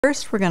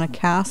First we're going to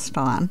cast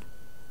on,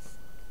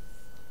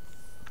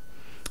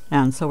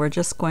 and so we're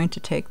just going to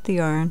take the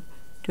yarn,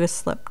 do a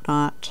slip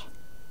knot,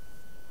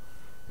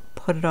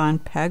 put it on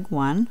peg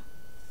 1,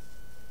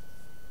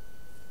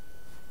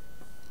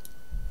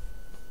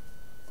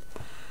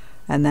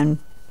 and then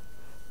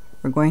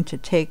we're going to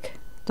take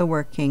the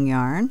working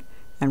yarn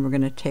and we're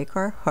going to take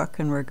our hook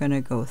and we're going to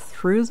go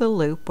through the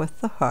loop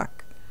with the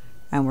hook,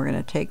 and we're going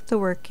to take the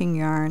working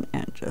yarn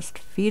and just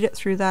feed it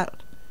through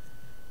that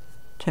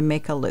to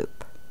make a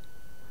loop.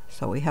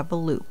 So we have a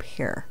loop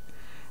here,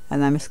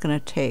 and I'm just going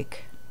to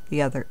take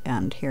the other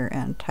end here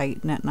and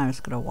tighten it, and I'm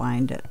just going to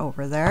wind it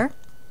over there.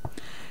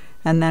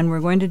 And then we're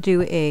going to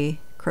do a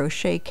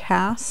crochet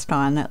cast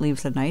on that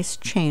leaves a nice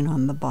chain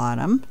on the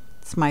bottom.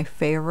 It's my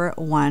favorite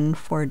one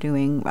for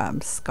doing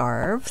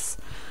scarves.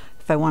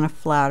 If I want a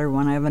flatter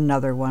one, I have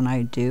another one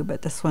I do,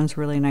 but this one's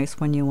really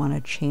nice when you want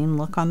a chain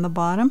look on the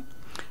bottom.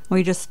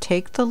 We just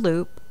take the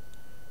loop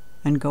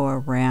and go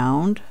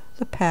around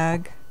the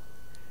peg,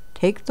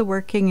 take the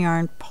working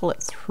yarn, pull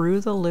it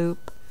through the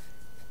loop,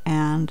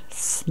 and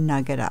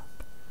snug it up.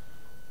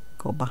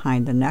 Go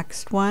behind the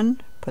next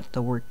one, put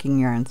the working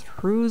yarn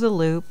through the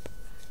loop,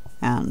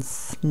 and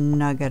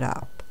snug it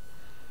up.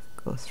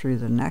 Go through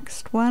the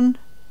next one,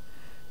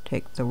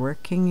 take the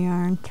working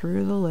yarn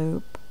through the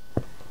loop,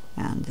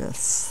 and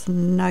just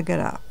snug it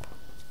up.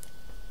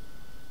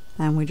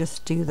 And we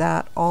just do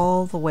that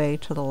all the way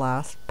to the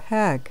last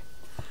peg.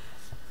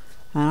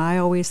 And I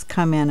always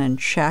come in and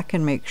check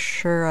and make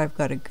sure I've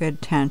got a good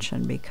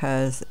tension,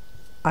 because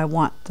I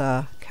want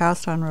the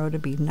cast on row to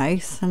be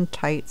nice and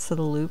tight so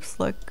the loops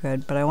look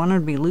good, but I want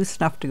them to be loose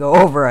enough to go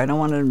over. I don't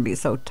want them to be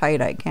so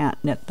tight I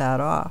can't knit that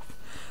off.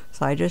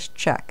 So I just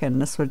check, and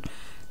this would,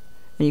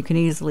 and you can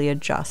easily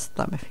adjust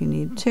them if you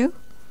need to.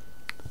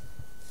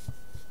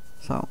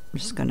 So I'm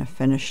just going to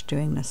finish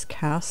doing this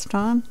cast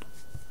on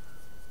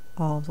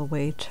all the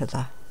way to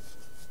the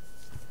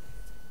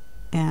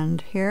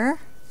end here.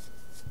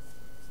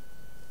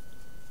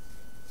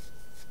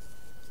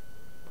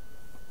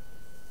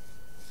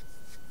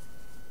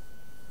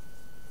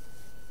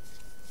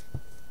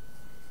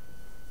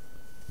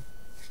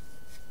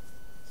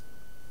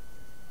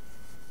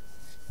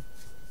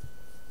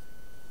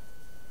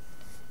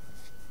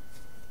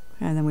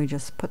 And then we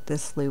just put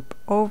this loop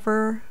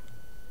over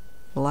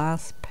the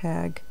last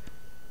peg,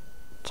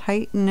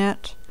 tighten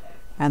it,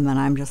 and then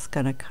I'm just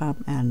going to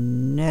come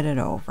and knit it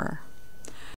over.